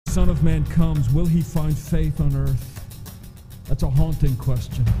Son of Man comes, will he find faith on earth? That's a haunting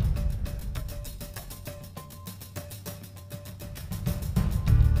question.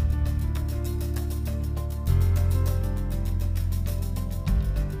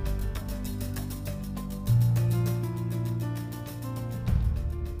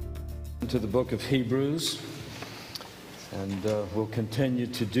 To the book of Hebrews, and we'll continue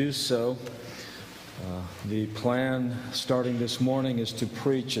to do so. The plan starting this morning is to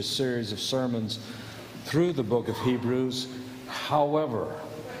preach a series of sermons through the book of Hebrews. However,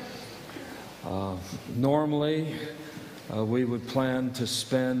 normally we would plan to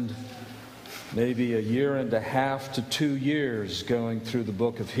spend maybe 1.5 to 2 years going through the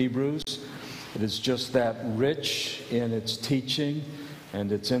book of Hebrews. It is just that rich in its teaching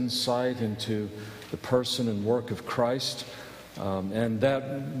and its insight into the person and work of Christ. And that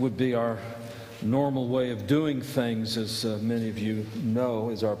would be our normal way of doing things, as many of you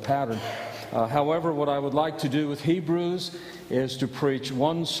know, is our pattern. However, what I would like to do with Hebrews is to preach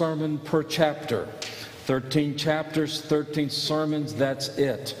one sermon per chapter. 13 chapters, 13 sermons, that's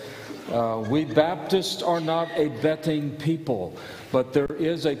it. We Baptists are not a betting people, but there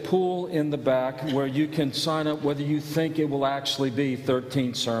is a pool in the back where you can sign up whether you think it will actually be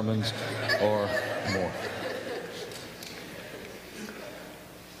 13 sermons or more.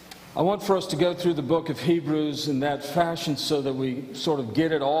 I want for us to go through the book of Hebrews in that fashion so that we sort of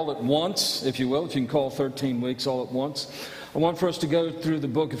get it all at once, if you will, if you can call 13 weeks all at once. I want for us to go through the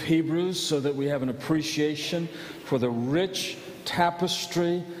book of Hebrews so that we have an appreciation for the rich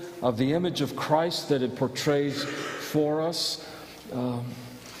tapestry of the image of Christ that it portrays for us.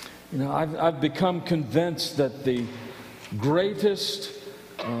 I've become convinced that the greatest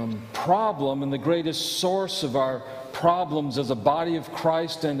problem and the greatest source of our problems as a body of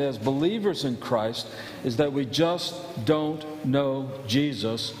Christ and as believers in Christ is that we just don't know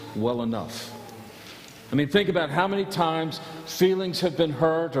Jesus well enough. I mean, think about how many times feelings have been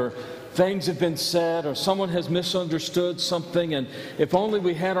hurt or things have been said or someone has misunderstood something, and if only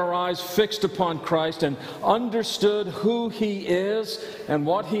we had our eyes fixed upon Christ and understood who He is and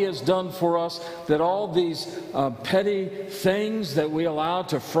what He has done for us, that all these petty things that we allow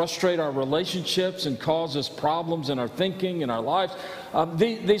to frustrate our relationships and cause us problems in our thinking and our lives,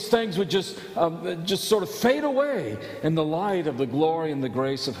 these things would just sort of fade away in the light of the glory and the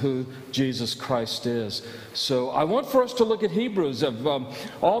grace of who Jesus Christ is. So I want for us to look at Hebrews. Of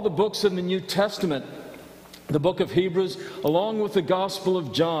all the books in the New Testament, the book of Hebrews, along with the Gospel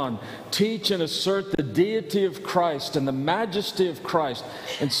of John, teach and assert the deity of Christ and the majesty of Christ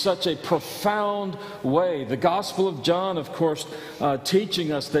in such a profound way. The Gospel of John, of course,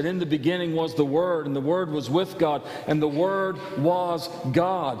 teaching us that in the beginning was the Word, and the Word was with God, and the Word was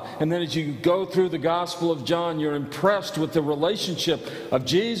God. And then as you go through the Gospel of John, you're impressed with the relationship of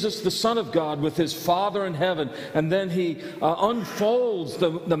Jesus, the Son of God, with His Father in heaven. And then He unfolds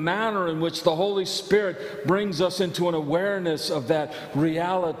the manner in which the Holy Spirit brings us into an awareness of that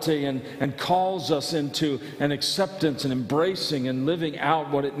reality and calls us into an acceptance and embracing and living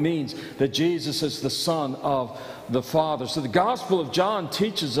out what it means that Jesus is the Son of the Father. So the Gospel of John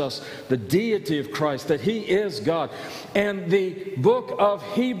teaches us the deity of Christ, that He is God. And the book of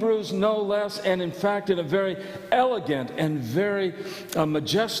Hebrews, no less, and in fact in a very elegant and very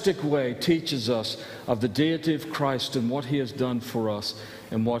majestic way, teaches us of the deity of Christ and what He has done for us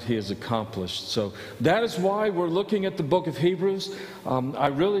and what He has accomplished. So that is why we're looking at the book of Hebrews. I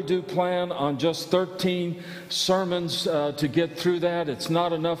really do plan on just 13 sermons to get through that. It's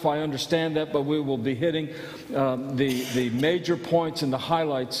not enough, I understand that, but we will be hitting the major points and the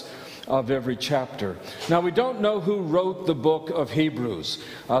highlights of every chapter. Now, we don't know who wrote the book of Hebrews.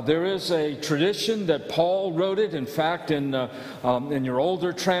 There is a tradition that Paul wrote it. In fact, in your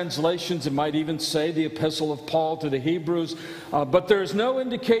older translations, it might even say the Epistle of Paul to the Hebrews. But there is no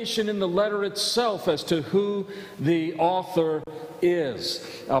indication in the letter itself as to who the author is.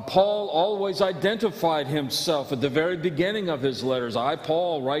 Paul always identified himself at the very beginning of his letters. I,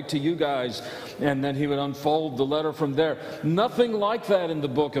 Paul, write to you guys. And then he would unfold the letter from there. Nothing like that in the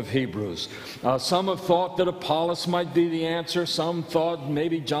book of Hebrews. Some have thought that Apollos might be the answer. Some thought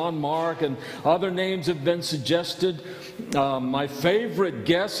maybe John Mark, and other names have been suggested. My favorite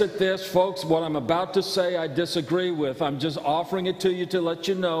guess at this, folks, what I'm about to say I disagree with. I'm just offering it to you to let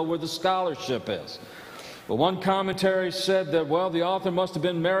you know where the scholarship is. But one commentary said that, well, the author must have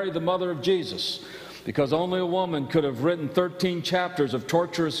been Mary, the mother of Jesus, because only a woman could have written 13 chapters of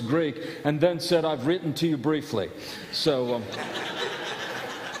torturous Greek and then said, I've written to you briefly. So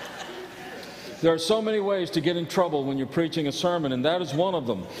there are so many ways to get in trouble when you're preaching a sermon, and that is one of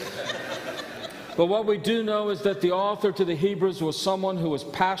them. But what we do know is that the author to the Hebrews was someone who was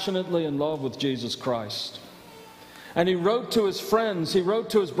passionately in love with Jesus Christ. And he wrote to his friends, he wrote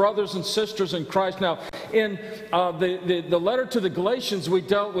to his brothers and sisters in Christ. Now, in the letter to the Galatians, we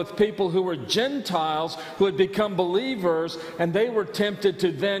dealt with people who were Gentiles who had become believers, and they were tempted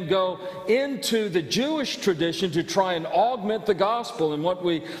to then go into the Jewish tradition to try and augment the gospel. And what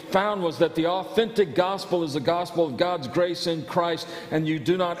we found was that the authentic gospel is the gospel of God's grace in Christ, and you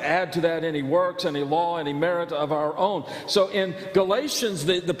do not add to that any works, any law, any merit of our own. So in Galatians,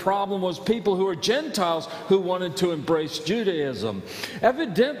 the problem was people who were Gentiles who wanted to embrace Judaism.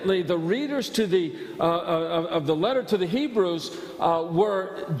 Evidently, the readers to of the letter to the Hebrews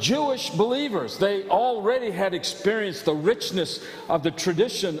were Jewish believers. They already had experienced the richness of the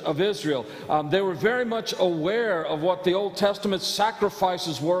tradition of Israel. They were very much aware of what the Old Testament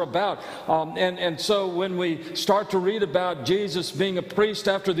sacrifices were about. And so when we start to read about Jesus being a priest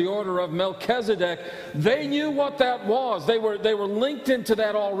after the order of Melchizedek, they knew what that was. They were linked into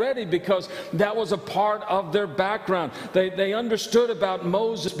that already because that was a part of their background. They understood about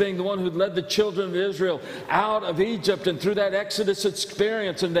Moses being the one who led the children of Israel out of Egypt and through that Exodus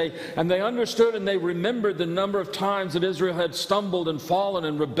experience, and they understood and they remembered the number of times that Israel had stumbled and fallen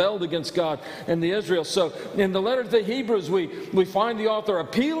and rebelled against God and the Israel. So in the letter to the Hebrews, we find the author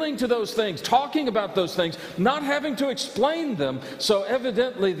appealing to those things, talking about those things, not having to explain them. So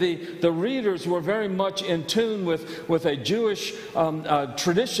evidently the readers were very much in tune with a Jewish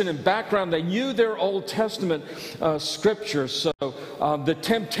tradition and background. They knew their Old Testament scripture. So the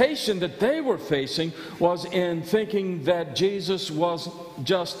temptation that they were facing was in thinking that Jesus was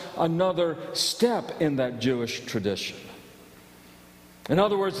just another step in that Jewish tradition. In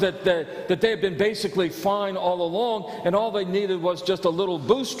other words, that they had been basically fine all along, and all they needed was just a little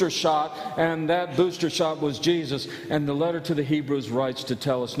booster shot, and that booster shot was Jesus. And the letter to the Hebrews writes to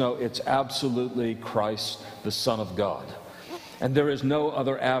tell us, no, it's absolutely Christ, the Son of God. And there is no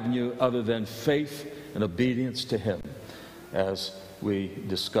other avenue other than faith and obedience to Him, as we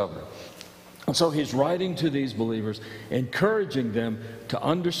discover. And so he's writing to these believers, encouraging them to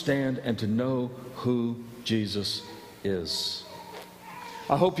understand and to know who Jesus is.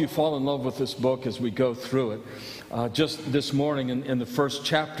 I hope you fall in love with this book as we go through it. Just this morning in the first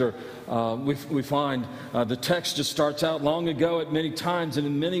chapter, we find the text just starts out long ago at many times, and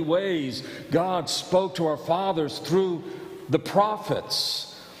in many ways God spoke to our fathers through the prophets.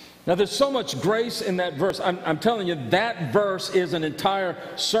 Now, there's so much grace in that verse. I'm telling you, that verse is an entire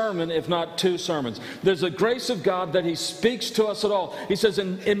sermon, if not two sermons. There's a grace of God that He speaks to us at all. He says,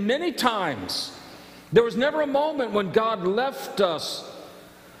 in many times, there was never a moment when God left us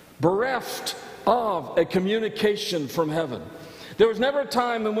bereft of a communication from heaven. There was never a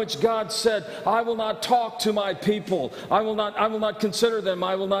time in which God said, I will not talk to my people. I will not consider them.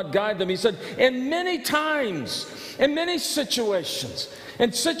 I will not guide them. He said, in many times, in many situations,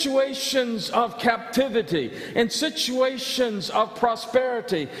 in situations of captivity, in situations of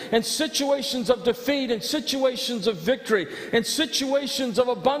prosperity, in situations of defeat, in situations of victory, in situations of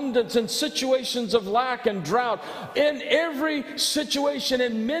abundance, in situations of lack and drought. In every situation,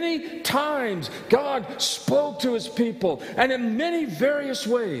 in many times, God spoke to His people, and in many various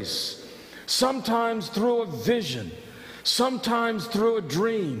ways. Sometimes through a vision, sometimes through a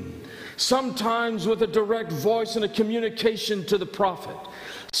dream, sometimes with a direct voice and a communication to the prophet,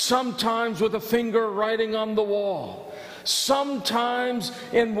 sometimes with a finger writing on the wall, sometimes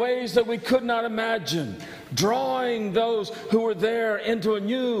in ways that we could not imagine, drawing those who were there into a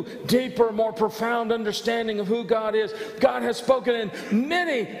new, deeper, more profound understanding of who God is. God has spoken in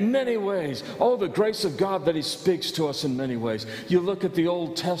many, many ways. Oh, the grace of God that He speaks to us in many ways. You look at the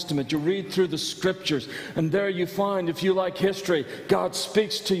Old Testament, you read through the Scriptures, and there you find, if you like history, God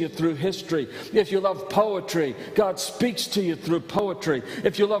speaks to you through history. If you love poetry, God speaks to you through poetry.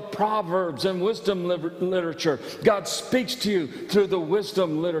 If you love Proverbs and wisdom literature, God speaks to you through the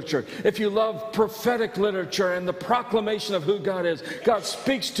wisdom literature. If you love prophetic literature and the proclamation of who God is, God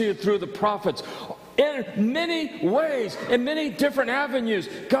speaks to you through the prophets. In many ways, in many different avenues,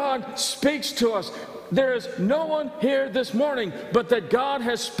 God speaks to us. There is no one here this morning but that God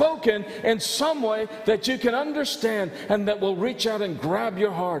has spoken in some way that you can understand and that will reach out and grab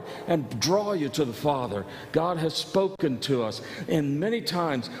your heart and draw you to the Father. God has spoken to us in many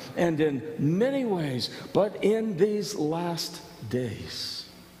times and in many ways, but in these last days.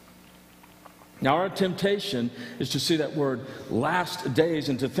 Now, our temptation is to see that word last days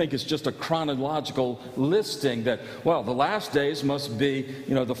and to think it's just a chronological listing that, well, the last days must be,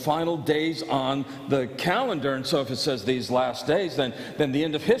 the final days on the calendar. And so if it says these last days, then the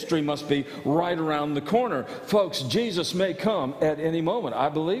end of history must be right around the corner. Folks, Jesus may come at any moment. I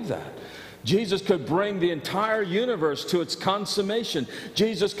believe that. Jesus could bring the entire universe to its consummation.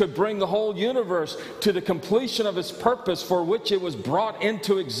 Jesus could bring the whole universe to the completion of its purpose for which it was brought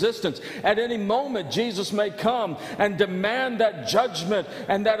into existence. At any moment, Jesus may come and demand that judgment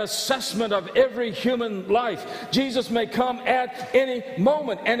and that assessment of every human life. Jesus may come at any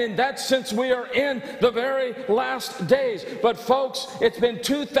moment. And in that sense, we are in the very last days. But folks, it's been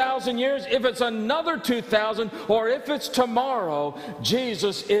 2,000 years. If it's another 2,000 or if it's tomorrow,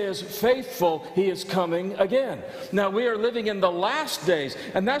 Jesus is faithful. He is coming again. Now, we are living in the last days,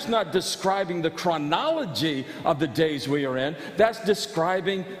 and that's not describing the chronology of the days we are in. That's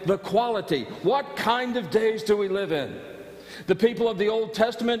describing the quality. What kind of days do we live in? The people of the Old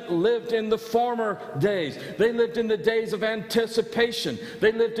Testament lived in the former days. They lived in the days of anticipation.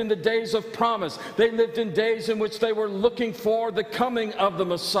 They lived in the days of promise. They lived in days in which they were looking for the coming of the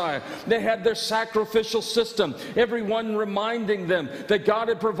Messiah. They had their sacrificial system, everyone reminding them that God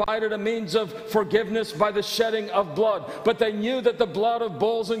had provided a means of forgiveness by the shedding of blood. But they knew that the blood of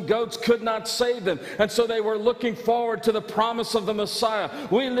bulls and goats could not save them. And so they were looking forward to the promise of the Messiah.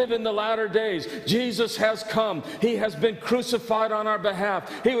 We live in the latter days. Jesus has come. He has been crucified on our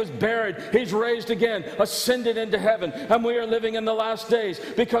behalf. He was buried. He's raised again, ascended into heaven. And we are living in the last days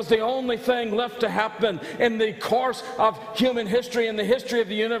because the only thing left to happen in the course of human history, in the history of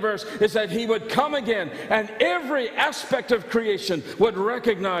the universe, is that He would come again and every aspect of creation would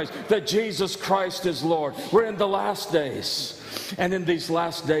recognize that Jesus Christ is Lord. We're in the last days. And in these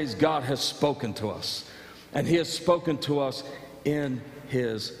last days, God has spoken to us. And He has spoken to us in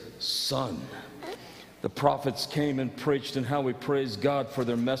His Son. The prophets came and preached, and how we praise God for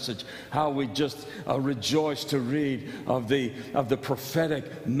their message. How we just rejoice to read of the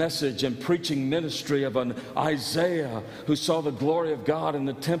prophetic message and preaching ministry of an Isaiah who saw the glory of God in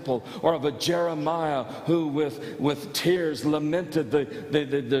the temple, or of a Jeremiah who with tears lamented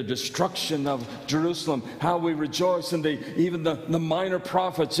the destruction of Jerusalem. How we rejoice in even the minor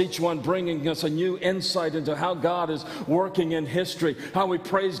prophets, each one bringing us a new insight into how God is working in history. How we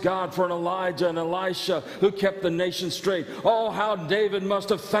praise God for an Elijah and Elisha who kept the nation straight. Oh, how David must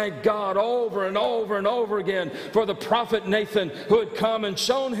have thanked God over and over and over again for the prophet Nathan, who had come and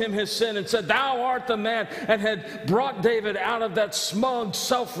shown him his sin and said, "Thou art the man," and had brought David out of that smug,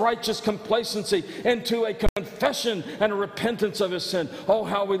 self-righteous complacency into a confession and a repentance of his sin. Oh,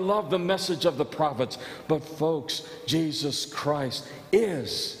 how we love the message of the prophets. But folks, Jesus Christ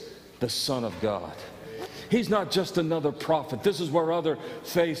is the Son of God. He's not just another prophet. This is where other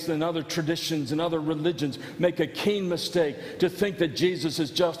faiths and other traditions and other religions make a keen mistake, to think that Jesus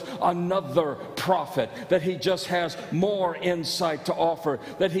is just another prophet, that He just has more insight to offer,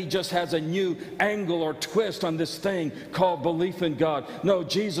 that He just has a new angle or twist on this thing called belief in God. No,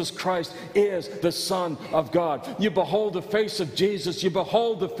 Jesus Christ is the Son of God. You behold the face of Jesus, you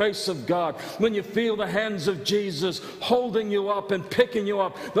behold the face of God. When you feel the hands of Jesus holding you up and picking you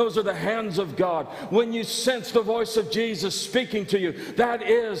up, those are the hands of God. When you sense the voice of Jesus speaking to you, that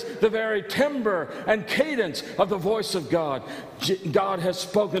is the very timbre and cadence of the voice of God. God has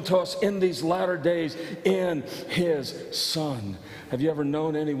spoken to us in these latter days in His Son. Have you ever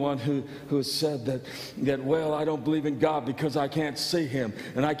known anyone who has said that, well, I don't believe in God because I can't see Him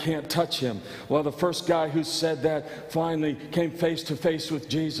and I can't touch Him? Well, the first guy who said that finally came face to face with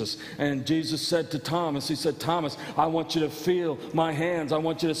Jesus. And Jesus said to Thomas, He said, "Thomas, I want you to feel my hands. I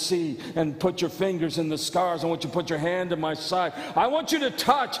want you to see and put your fingers in the scars. I want you to put your hand in my side. I want you to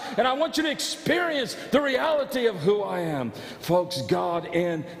touch, and I want you to experience the reality of who I am." Folks, God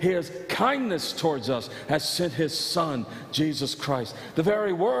in His kindness towards us has sent His Son, Jesus Christ, the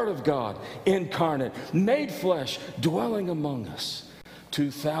very Word of God, incarnate, made flesh, dwelling among us.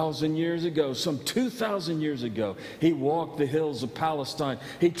 2,000 years ago, some 2,000 years ago, He walked the hills of Palestine.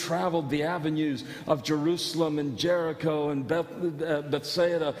 He traveled the avenues of Jerusalem and Jericho and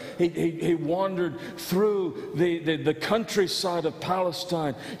Bethsaida. He wandered through the countryside of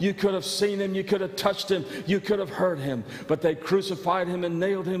Palestine. You could have seen Him, you could have touched Him, you could have heard Him, but they crucified Him and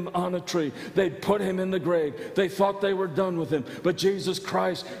nailed Him on a tree. They put Him in the grave. They thought they were done with Him, but Jesus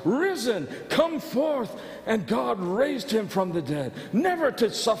Christ, risen, come forth, and God raised Him from the dead, never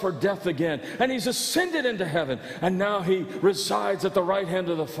to suffer death again. And He's ascended into heaven, and now He resides at the right hand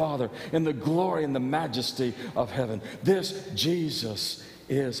of the Father in the glory and the majesty of heaven. This Jesus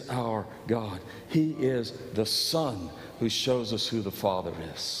is our God. He is the Son who shows us who the Father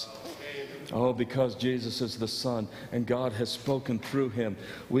is. Oh, because Jesus is the Son and God has spoken through him,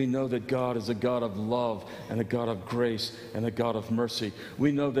 we know that God is a God of love and a God of grace and a God of mercy.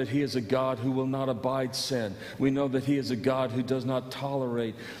 We know that he is a God who will not abide sin. We know that he is a God who does not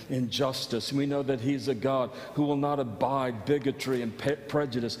tolerate injustice. We know that he is a God who will not abide bigotry and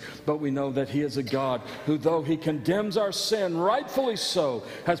prejudice. But we know that he is a God who, though he condemns our sin, rightfully so,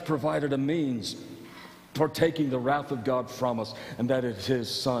 has provided a means for taking the wrath of God from us, and that is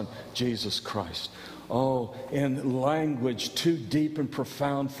his Son, Jesus Christ. Oh, in language too deep and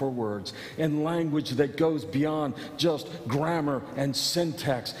profound for words, in language that goes beyond just grammar and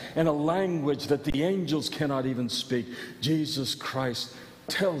syntax, in a language that the angels cannot even speak, Jesus Christ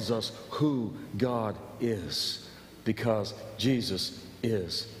tells us who God is, because Jesus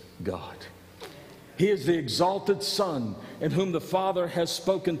is God. He is the exalted Son in whom the Father has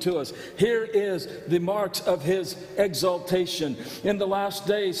spoken to us. Here is the marks of his exaltation. In the last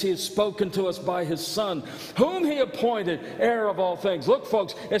days, he has spoken to us by his Son, whom he appointed heir of all things. Look,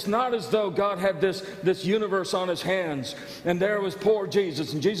 folks, it's not as though God had this universe on his hands, and there was poor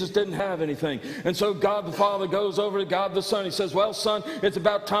Jesus, and Jesus didn't have anything. And so God the Father goes over to God the Son. He says, well, Son, it's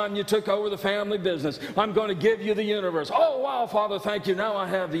about time you took over the family business. I'm going to give you the universe. Oh, wow, Father, thank you. Now I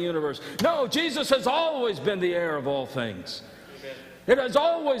have the universe. No, Jesus has always been the heir of all things. Amen. It has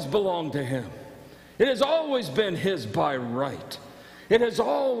always belonged to him. It has always been his by right. It has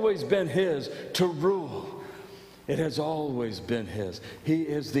always been his to rule. It has always been his. He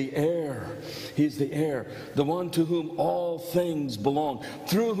is the heir. He's the heir, the one to whom all things belong,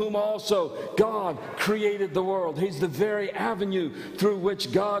 through whom also God created the world. He's the very avenue through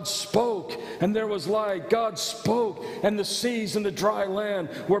which God spoke, and there was light. God spoke, and the seas and the dry land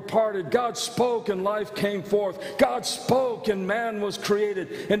were parted. God spoke, and life came forth. God spoke, and man was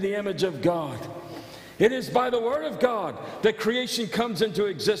created in the image of God. It is by the word of God that creation comes into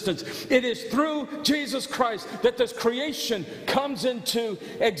existence. It is through Jesus Christ that this creation comes into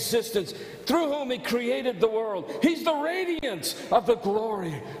existence, through whom he created the world. He's the radiance of the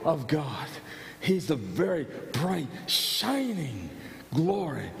glory of God. He's the very bright, shining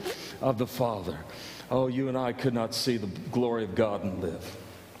glory of the Father. Oh, you and I could not see the glory of God and live.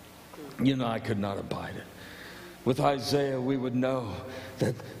 You and I could not abide it. With Isaiah, we would know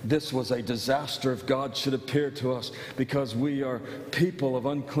that this was a disaster if God should appear to us, because we are people of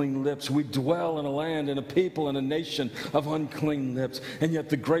unclean lips. We dwell in a land and a people and a nation of unclean lips. And yet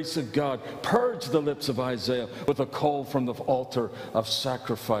the grace of God purged the lips of Isaiah with a coal from the altar of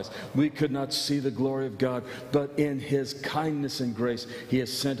sacrifice. We could not see the glory of God, but in his kindness and grace, he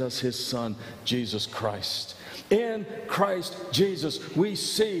has sent us his Son, Jesus Christ. In Christ Jesus, we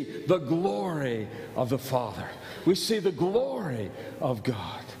see the glory of the Father. We see the glory of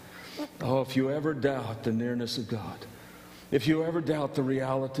God. Oh, if you ever doubt the nearness of God, if you ever doubt the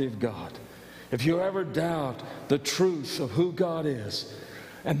reality of God, if you ever doubt the truth of who God is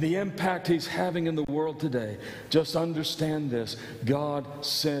and the impact he's having in the world today, just understand this. God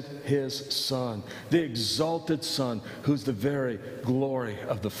sent his Son, the exalted Son, who's the very glory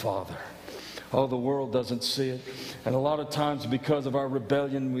of the Father. Oh, the world doesn't see it. And a lot of times because of our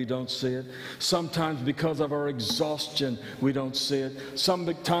rebellion, we don't see it. Sometimes because of our exhaustion, we don't see it.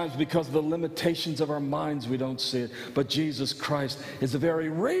 Sometimes because of the limitations of our minds, we don't see it. But Jesus Christ is the very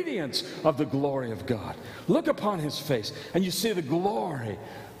radiance of the glory of God. Look upon his face, and you see the glory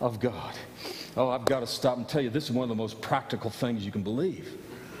of God. Oh, I've got to stop and tell you, this is one of the most practical things you can believe.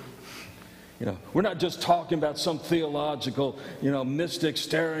 You know, we're not just talking about some theological, mystic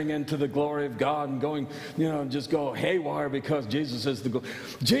staring into the glory of God and going, just go haywire because Jesus is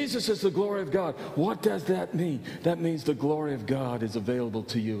Jesus is the glory of God. What does that mean? That means the glory of God is available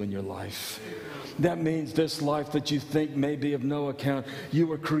to you in your life. That means this life that you think may be of no account, you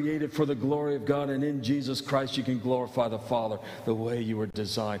were created for the glory of God, and in Jesus Christ you can glorify the Father the way you were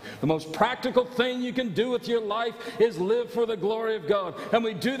designed. The most practical thing you can do with your life is live for the glory of God, and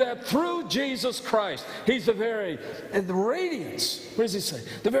we do that through Jesus Christ. He's the radiance, what does he say?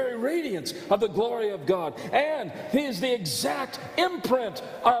 The very radiance of the glory of God, and he is the exact imprint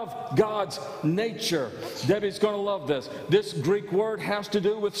of God's nature. Debbie's going to love this. This Greek word has to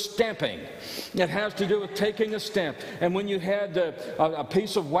do with stamping. It has to do with taking a stamp. And when you had a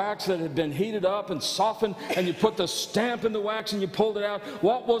piece of wax that had been heated up and softened, and you put the stamp in the wax and you pulled it out,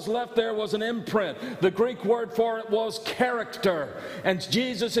 what was left there was an imprint. The Greek word for it was character. And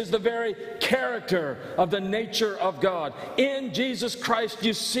Jesus is the very character of the nature of God. In Jesus Christ,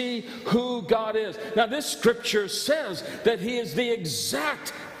 you see who God is. Now, this scripture says that he is the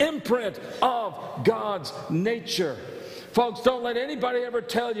exact imprint of God's nature. Folks, don't let anybody ever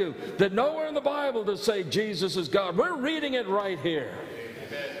tell you that nowhere in the Bible does say Jesus is God. We're reading it right here.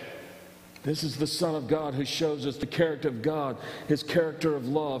 This is the Son of God who shows us the character of God, His character of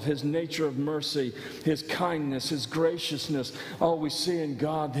love, His nature of mercy, His kindness, His graciousness. All we see in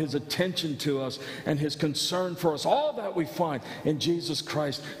God, His attention to us and His concern for us. All that we find in Jesus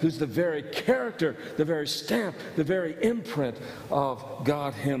Christ, who's the very character, the very stamp, the very imprint of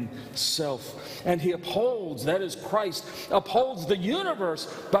God Himself. And He upholds, that is Christ, upholds the universe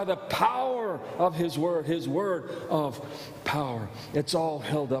by the power of His word of power. It's all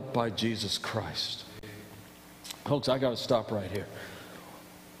held up by Jesus Christ. Folks, I got to stop right here.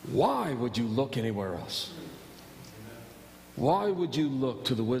 Why would you look anywhere else? Why would you look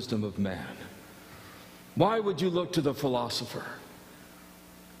to the wisdom of man? Why would you look to the philosopher?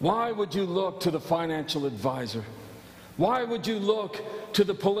 Why would you look to the financial advisor? Why would you look to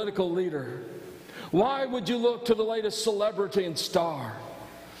the political leader? Why would you look to the latest celebrity and star?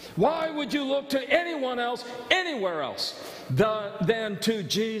 Why would you look to anyone else, anywhere else, than to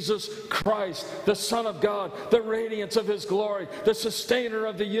Jesus Christ, the Son of God, the radiance of His glory, the sustainer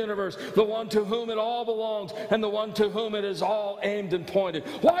of the universe, the one to whom it all belongs, and the one to whom it is all aimed and pointed?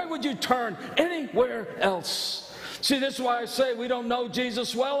 Why would you turn anywhere else? See, this is why I say we don't know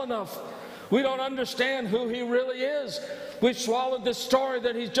Jesus well enough. We don't understand who He really is. We've swallowed this story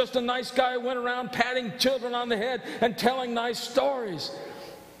that He's just a nice guy who went around patting children on the head and telling nice stories.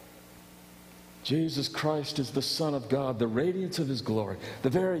 Jesus Christ is the Son of God, the radiance of His glory,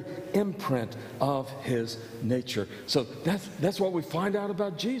 the very imprint of His nature. So that's what we find out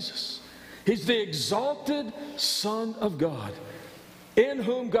about Jesus. He's the exalted Son of God, in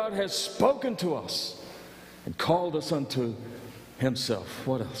whom God has spoken to us and called us unto Himself.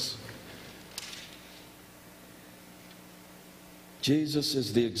 What else? Jesus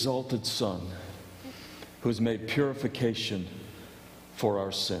is the exalted Son who has made purification for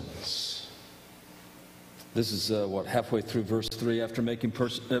our sins. This is halfway through verse 3, after making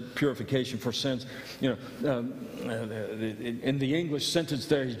purification for sins. You know, in the English sentence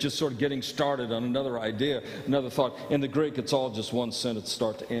there, he's just sort of getting started on another idea, another thought. In the Greek, it's all just one sentence,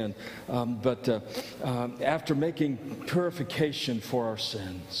 start to end. After making purification for our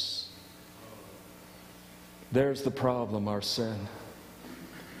sins, there's the problem, our sin.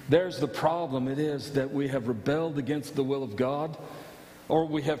 There's the problem. It is that we have rebelled against the will of God, or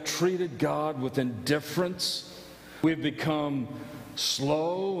we have treated God with indifference. We've become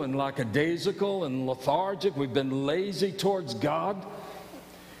slow and lackadaisical and lethargic. We've been lazy towards God.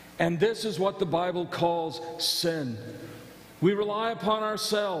 And this is what the Bible calls sin. We rely upon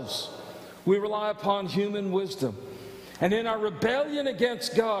ourselves. We rely upon human wisdom. And in our rebellion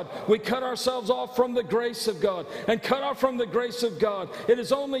against God, we cut ourselves off from the grace of God. And cut off from the grace of God, it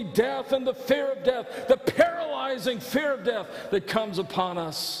is only death and the fear of death, the paralyzing fear of death that comes upon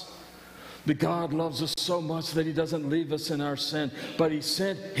us. But God loves us so much that He doesn't leave us in our sin, but He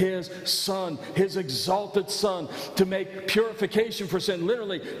sent His Son, His exalted Son, to make purification for sin,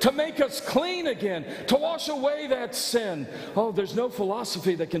 literally, to make us clean again, to wash away that sin. Oh, there's no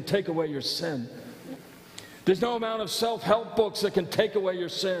philosophy that can take away your sin. There's no amount of self-help books that can take away your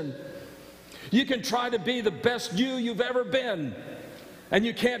sin. You can try to be the best you've ever been, and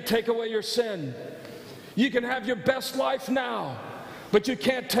you can't take away your sin. You can have your best life now, but you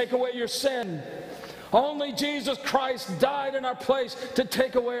can't take away your sin. Only Jesus Christ died in our place to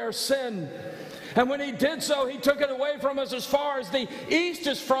take away our sin. And when He did so, He took it away from us as far as the east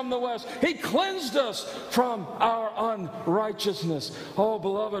is from the west. He cleansed us from our unrighteousness. Oh,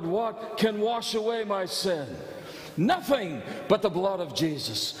 beloved, what can wash away my sin? Nothing but the blood of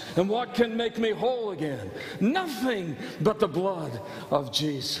Jesus. And what can make me whole again? Nothing but the blood of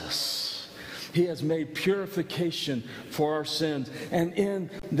Jesus. He has made purification for our sins. And in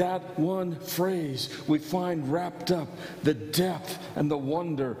that one phrase, we find wrapped up the depth and the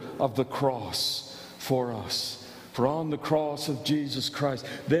wonder of the cross for us. For on the cross of Jesus Christ,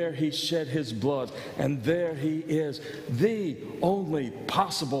 there He shed His blood, and there He is, the only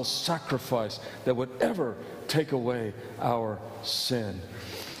possible sacrifice that would ever take away our sin.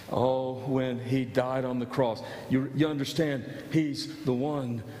 Oh, when He died on the cross, you understand, He's the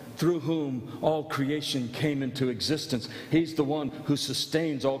one through whom all creation came into existence. He's the one who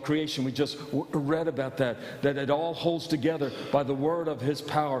sustains all creation. We just read about that it all holds together by the word of His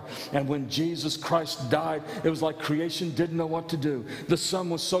power. And when Jesus Christ died, it was like creation didn't know what to do. The sun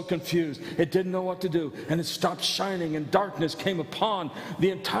was so confused, it didn't know what to do, and it stopped shining, and darkness came upon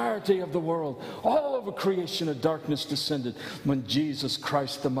the entirety of the world. All over creation, a darkness descended when Jesus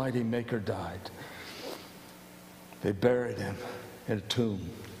Christ, the mighty Maker, died. They buried Him in a tomb.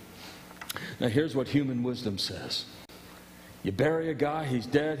 Now here's what human wisdom says. You bury a guy, he's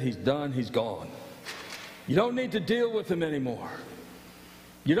dead, he's done, he's gone. You don't need to deal with him anymore.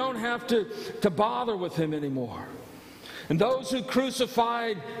 You don't have to bother with him anymore. And those who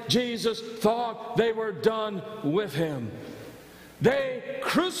crucified Jesus thought they were done with him. They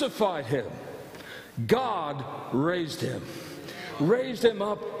crucified him. God raised him. Raised him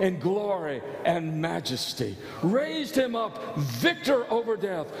up in glory and majesty. Raised him up victor over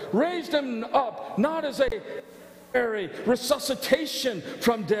death. Raised him up not as a resuscitation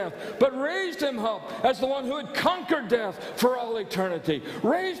from death, but raised him up as the one who had conquered death for all eternity.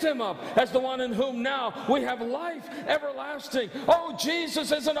 Raised him up as the one in whom now we have life everlasting. Oh,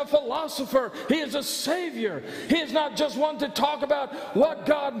 Jesus isn't a philosopher. He is a Savior. He is not just one to talk about what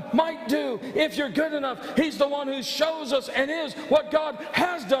God might do if you're good enough. He's the one who shows us and is what God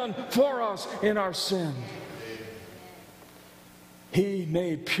has done for us in our sin. He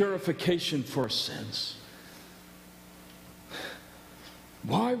made purification for sins.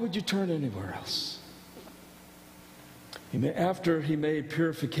 Why would you turn anywhere else? After he made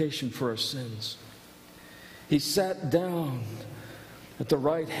purification for our sins, he sat down at the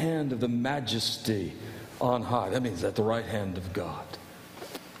right hand of the majesty on high. That means at the right hand of God.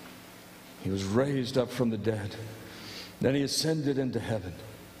 He was raised up from the dead. Then he ascended into heaven,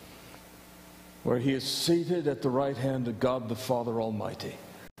 where he is seated at the right hand of God the Father Almighty.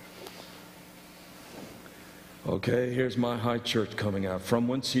 Okay, here's my high church coming out. From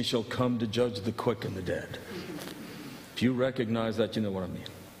whence he shall come to judge the quick and the dead. If you recognize that, you know what I mean.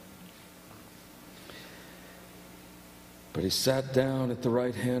 But he sat down at the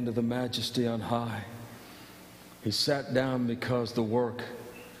right hand of the majesty on high. He sat down because the work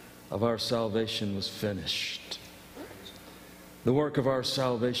of our salvation was finished. The work of our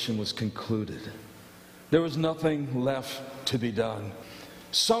salvation was concluded. There was nothing left to be done.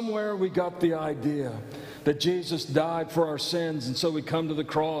 Somewhere we got the idea that Jesus died for our sins, and so we come to the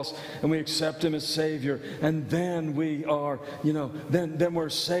cross and we accept him as Savior, and then we are, then we're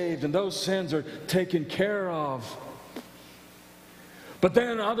saved, and those sins are taken care of. But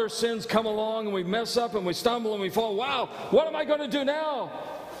then other sins come along and we mess up and we stumble and we fall. Wow, what am I going to do now?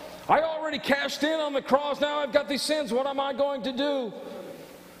 I already cashed in on the cross. Now I've got these sins. What am I going to do?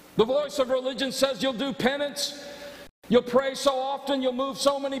 The voice of religion says you'll do penance. You'll pray so often. You'll move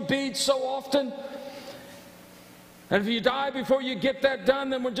so many beads so often. And if you die before you get that done,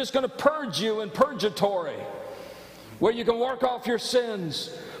 then we're just going to purge you in purgatory, where you can work off your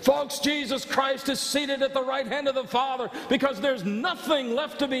sins. Folks, Jesus Christ is seated at the right hand of the Father because there's nothing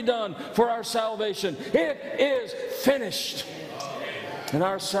left to be done for our salvation. It is finished. And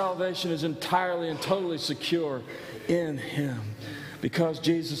our salvation is entirely and totally secure in him. Because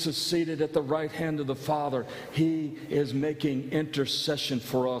Jesus is seated at the right hand of the Father, he is making intercession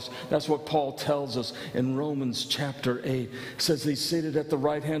for us. That's what Paul tells us in Romans chapter 8. He says he's seated at the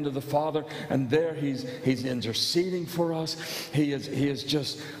right hand of the Father, and there he's interceding for us. He is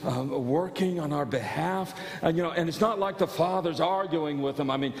just working on our behalf. And it's not like the Father's arguing with him.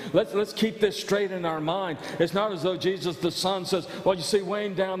 I mean, let's keep this straight in our mind. It's not as though Jesus the Son says, well, you see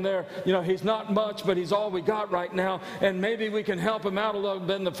Wayne down there, he's not much, but he's all we got right now, and maybe we can help him out a little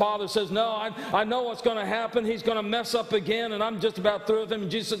bit. And the Father says, no, I know what's going to happen. He's going to mess up again, and I'm just about through with him.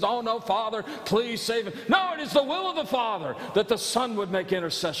 And Jesus says, oh no, Father, please save him. No, it is the will of the Father that the Son would make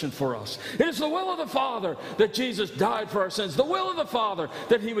intercession for us. It is the will of the Father that Jesus died for our sins. The will of the Father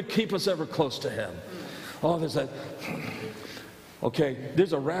that he would keep us ever close to him. Oh, there's that. Okay,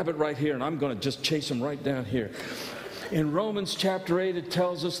 there's a rabbit right here, and I'm going to just chase him right down here. In Romans chapter 8, it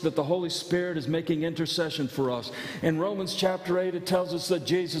tells us that the Holy Spirit is making intercession for us. In Romans chapter 8, it tells us that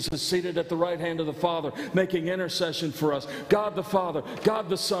Jesus is seated at the right hand of the Father, making intercession for us. God the Father, God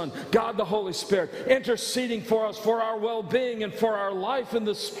the Son, God the Holy Spirit, interceding for us, for our well-being and for our life in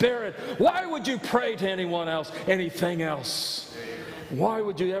the Spirit. Why would you pray to anyone else, anything else? Why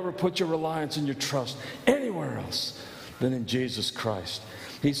would you ever put your reliance and your trust anywhere else than in Jesus Christ?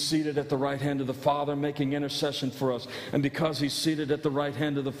 He's seated at the right hand of the Father, making intercession for us. And because he's seated at the right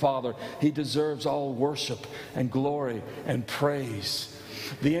hand of the Father, he deserves all worship and glory and praise.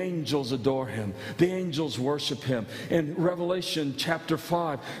 The angels adore him. The angels worship him. In Revelation chapter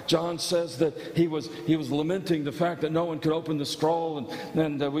 5, John says that he was lamenting the fact that no one could open the scroll,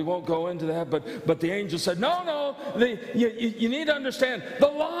 and we won't go into that, but the angel said, no, you need to understand, the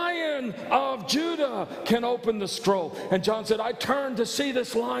Lion of Judah can open the scroll. And John said, I turned to see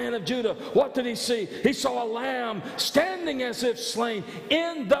this Lion of Judah. What did he see? He saw a lamb standing as if slain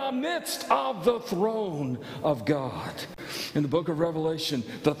in the midst of the throne of God. In the book of Revelation,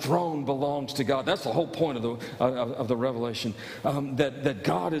 the throne belongs to God. That's the whole point of the Revelation, that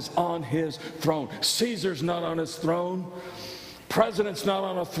God is on his throne. Caesar's not on his throne. President's not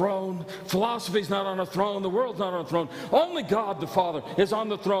on a throne. Philosophy's not on a throne. The world's not on a throne. Only God the Father is on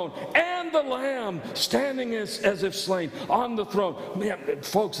the throne. And the Lamb standing as if slain on the throne. Man,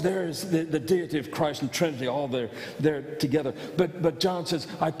 folks, there is the deity of Christ and Trinity all there together. But John says,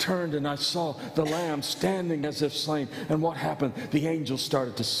 I turned and I saw the Lamb standing as if slain. And what happened? The angels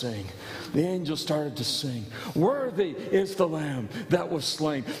started to sing. The angels started to sing. Worthy is the Lamb that was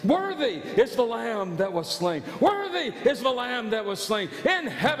slain. Worthy is the Lamb that was slain. Worthy is the Lamb that was slain. In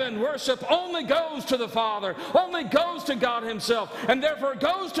heaven, worship only goes to the Father, only goes to God himself, and therefore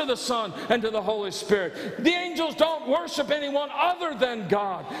goes to the Son and to the Holy Spirit. The angels don't worship anyone other than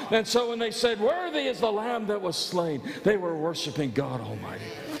God. And so when they said, worthy is the Lamb that was slain, they were worshiping God Almighty.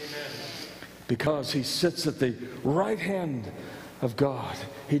 Because he sits at the right hand of God,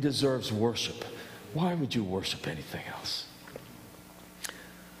 he deserves worship. Why would you worship anything else?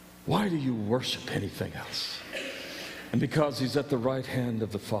 Why do you worship anything else? And because he's at the right hand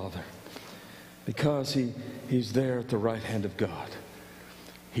of the Father, because he's there at the right hand of God,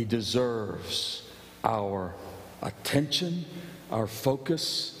 he deserves our attention, our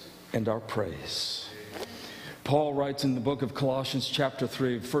focus, and our praise. Paul writes in the book of Colossians chapter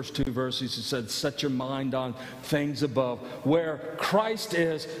 3, first 2 verses, he said, set your mind on things above, where Christ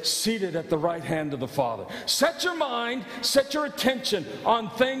is seated at the right hand of the Father. Set your mind, set your attention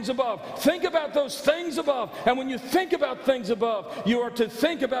on things above. Think about those things above. And when you think about things above, you are to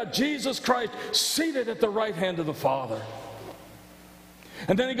think about Jesus Christ seated at the right hand of the Father.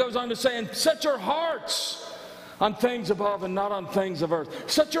 And then he goes on to say, and set your hearts on things above and not on things of earth.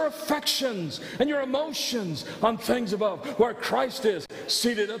 Set your affections and your emotions on things above, where Christ is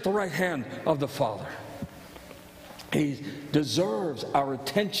seated at the right hand of the Father. He deserves our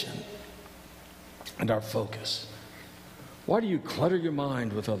attention and our focus. Why do you clutter your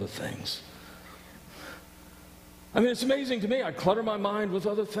mind with other things? I mean, it's amazing to me. I clutter my mind with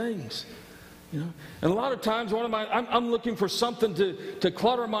other things. You know? And a lot of times I'm looking for something to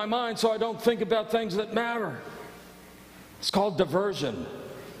clutter my mind so I don't think about things that matter. It's called diversion.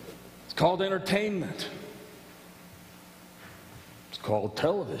 It's called entertainment. It's called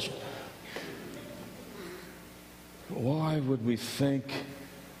television. Why would we think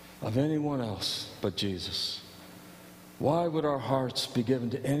of anyone else but Jesus? Why would our hearts be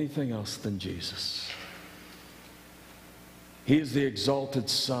given to anything else than Jesus? He is the exalted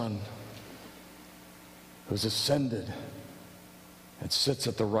Son who's ascended and sits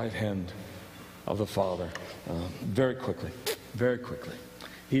at the right hand of the Father. Very quickly.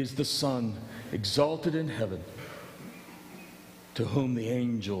 He is the Son exalted in heaven, to whom the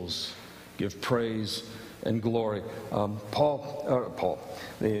angels give praise and glory. The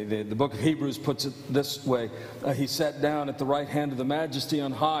book of Hebrews puts it this way. He sat down at the right hand of the Majesty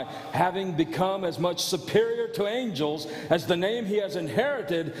on high, having become as much superior to angels as the name he has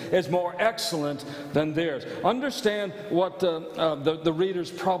inherited is more excellent than theirs. Understand what the readers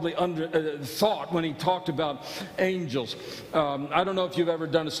probably thought when he talked about angels. I don't know if you've ever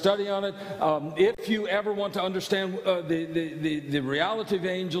done a study on it. If you ever want to understand the reality of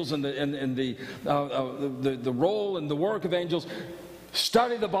angels and the role and the work of angels,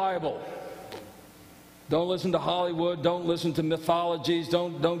 study the Bible. Don't listen to Hollywood. Don't listen to mythologies.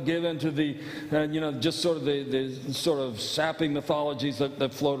 Don't give into the just sort of the sort of sapping mythologies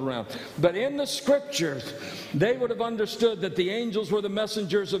that float around. But in the Scriptures, they would have understood that the angels were the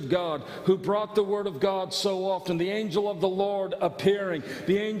messengers of God who brought the Word of God so often. The angel of the Lord appearing,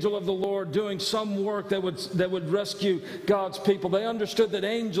 the angel of the Lord doing some work that would rescue God's people. They understood that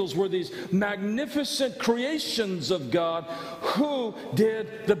angels were these magnificent creations of God who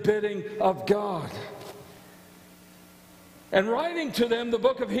did the bidding of God. And writing to them, the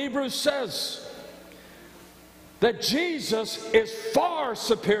book of Hebrews says that Jesus is far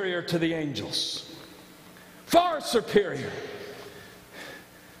superior to the angels. Far superior.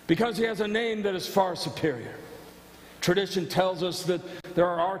 Because he has a name that is far superior. Tradition tells us that there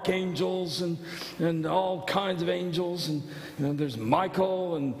are archangels and all kinds of angels. And there's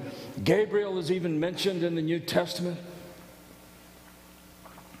Michael, and Gabriel is even mentioned in the New Testament.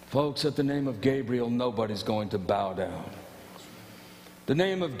 Folks, at the name of Gabriel, nobody's going to bow down. The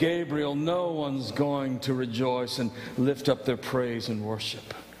name of Gabriel, no one's going to rejoice and lift up their praise and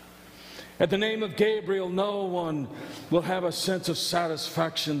worship. At the name of Gabriel, no one will have a sense of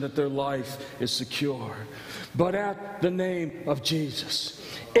satisfaction that their life is secure. But at the name of Jesus,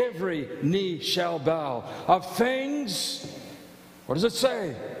 every knee shall bow of things, what does it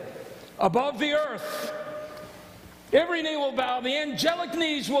say? Above the earth Every knee will bow. The angelic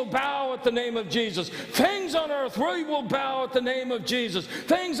knees will bow at the name of Jesus. Things on earth, we will bow at the name of Jesus.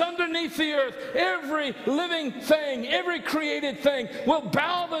 Things underneath the earth, every living thing, every created thing will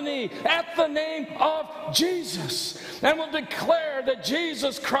bow the knee at the name of Jesus and will declare that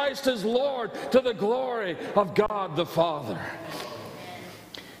Jesus Christ is Lord to the glory of God the Father.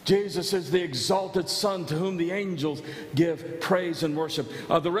 Jesus is the exalted Son to whom the angels give praise and worship.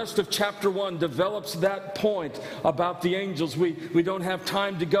 The rest of chapter 1 develops that point about the angels. We don't have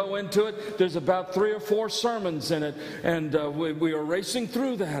time to go into it. There's about 3 or 4 sermons in it, and we are racing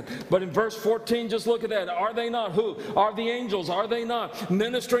through that. But in verse 14, just look at that. Are they not? Who? Are the angels? Are they not?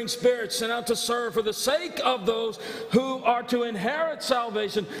 Ministering spirits sent out to serve for the sake of those who are to inherit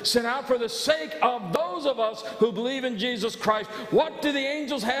salvation, sent out for the sake of those of us who believe in Jesus Christ. What do the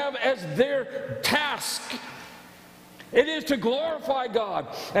angels have as their task? It is to glorify God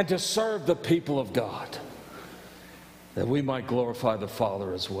and to serve the people of God, that we might glorify the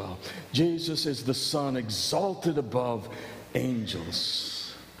Father as well. Jesus is the Son exalted above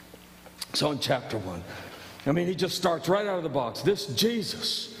angels. So in chapter 1, he just starts right out of the box. This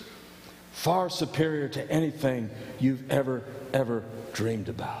Jesus, far superior to anything you've ever dreamed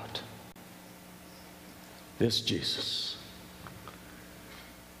about. This Jesus.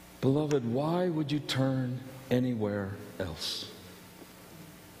 Beloved, why would you turn anywhere else?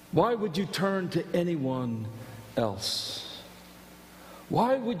 Why would you turn to anyone else?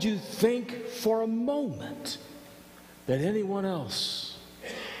 Why would you think for a moment that anyone else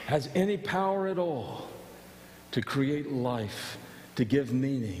has any power at all to create life, to give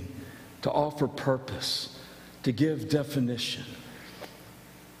meaning, to offer purpose, to give definition?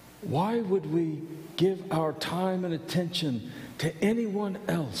 Why would we give our time and attention to anyone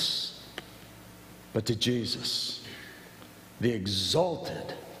else but to Jesus, the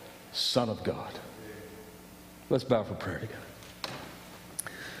exalted Son of God? Let's bow for prayer together.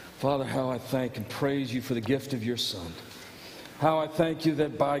 Father, how I thank and praise you for the gift of your Son. How I thank you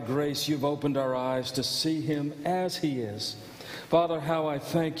that by grace you've opened our eyes to see him as he is. Father, how I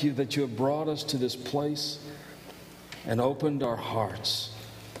thank you that you have brought us to this place and opened our hearts,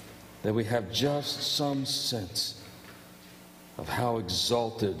 that we have just some sense of how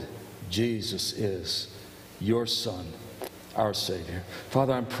exalted Jesus is, your Son, our Savior.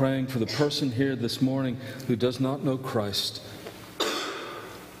 Father, I'm praying for the person here this morning who does not know Christ.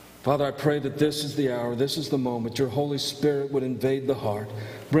 Father, I pray that this is the hour, this is the moment your Holy Spirit would invade the heart,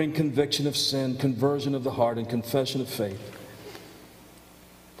 bring conviction of sin, conversion of the heart, and confession of faith.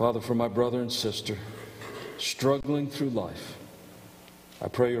 Father, for my brother and sister struggling through life, I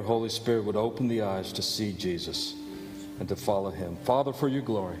pray your Holy Spirit would open the eyes to see Jesus and to follow him. Father, for your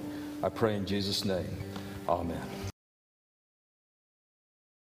glory, I pray in Jesus' name. Amen.